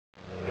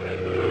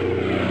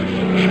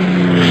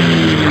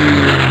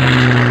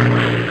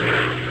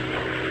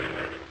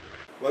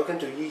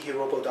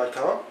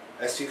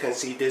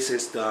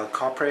is the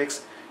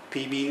CopterX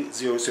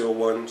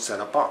CX-PB001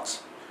 setup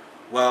box.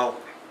 Well,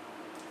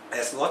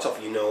 as lots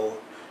of you know,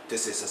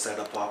 this is a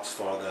setup box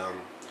for the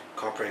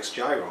CopterX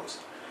gyros.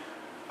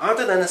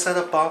 Other than the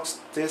setup box,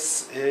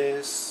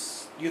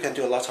 you can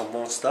do a lot of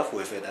more stuff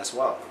with it as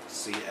well.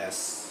 See,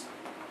 as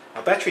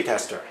a battery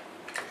tester,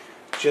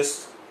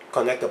 just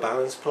connect the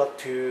balance plug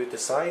to the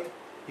side.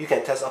 You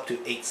can test up to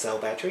 8 cell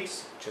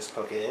batteries. Just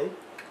plug it in.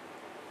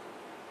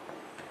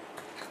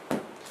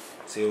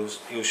 So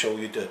it will show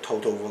you the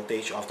total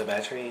voltage of the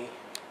battery,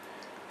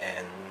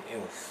 and it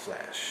will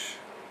flash.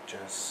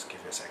 Just give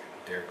it a second.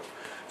 There you go.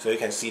 So you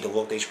can see the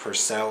voltage per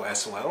cell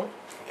as well,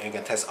 and you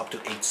can test up to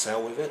 8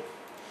 cells with it.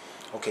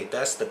 Okay,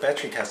 that's the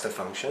battery tester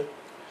function.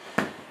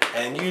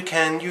 And you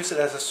can use it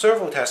as a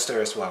servo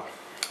tester as well.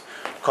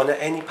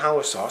 Connect any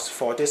power source.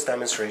 For this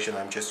demonstration,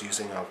 I'm just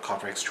using a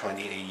CopterX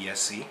 20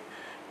 AESC,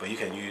 but you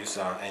can use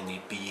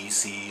any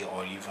BEC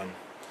or even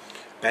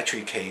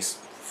battery case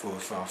for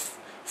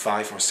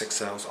 5 or 6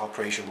 cells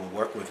operation will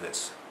work with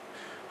this.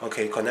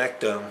 Okay,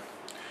 connect the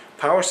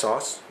power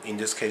source, in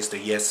this case the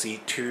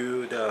ESC,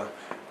 to the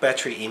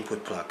battery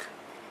input plug,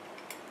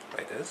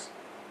 like this.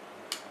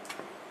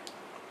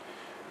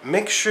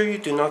 Make sure you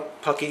do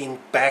not plug it in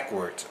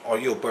backwards or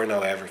you'll burn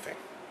out everything.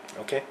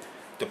 Okay,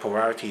 the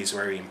polarity is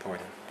very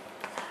important.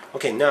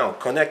 Okay, now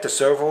connect the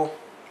servo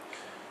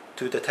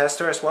to the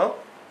tester as well,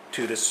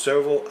 to the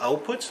servo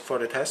output for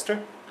the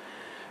tester.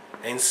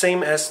 And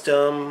same as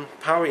the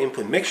power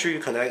input, make sure you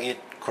connect it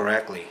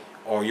correctly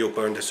or you'll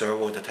burn the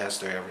servo, the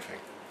tester, everything.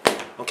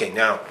 Okay,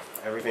 now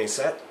everything is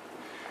set.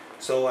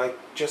 So I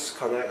just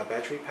connect a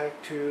battery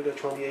pack to the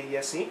 20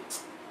 AESC.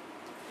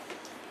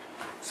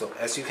 So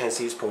as you can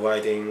see, it's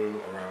providing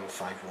around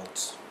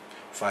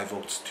 5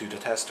 volts to the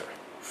tester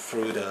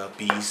through the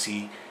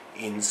BEC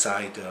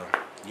inside the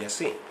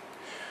ESC.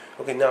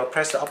 Okay, now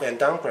press the up and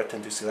down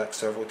button to select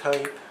servo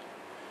type.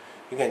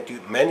 You can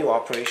do manual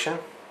operation,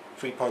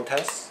 3-point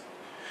test,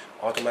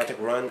 automatic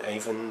run, and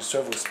even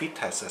servo speed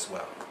test as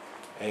well.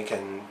 And you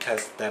can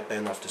test that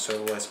band of the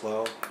servo as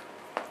well.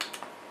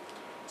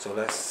 So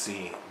let's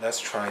see, let's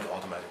try the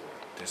automatic one.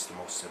 This is the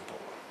most simple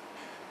one.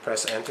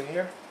 Press enter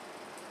here,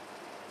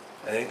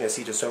 and then you can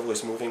see the servo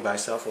is moving by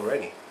itself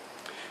already.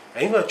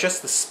 And you can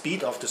adjust the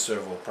speed of the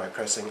servo by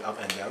pressing up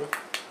and down. You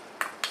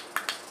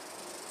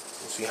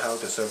see how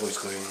the servo is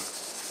going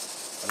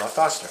a lot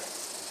faster.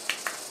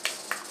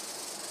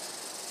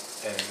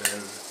 And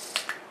then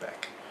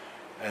back.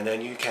 And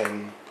then you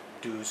can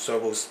do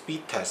servo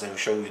speed test, and it will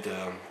show you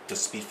the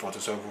speed for the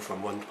servo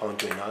from one point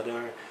to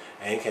another,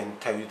 and it can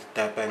tell you the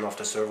dead band of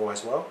the servo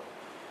as well.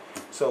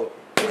 So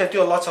you can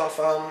do a lot of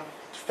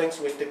things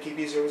with the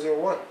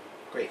PB001.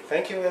 Great,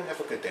 thank you and have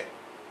a good day.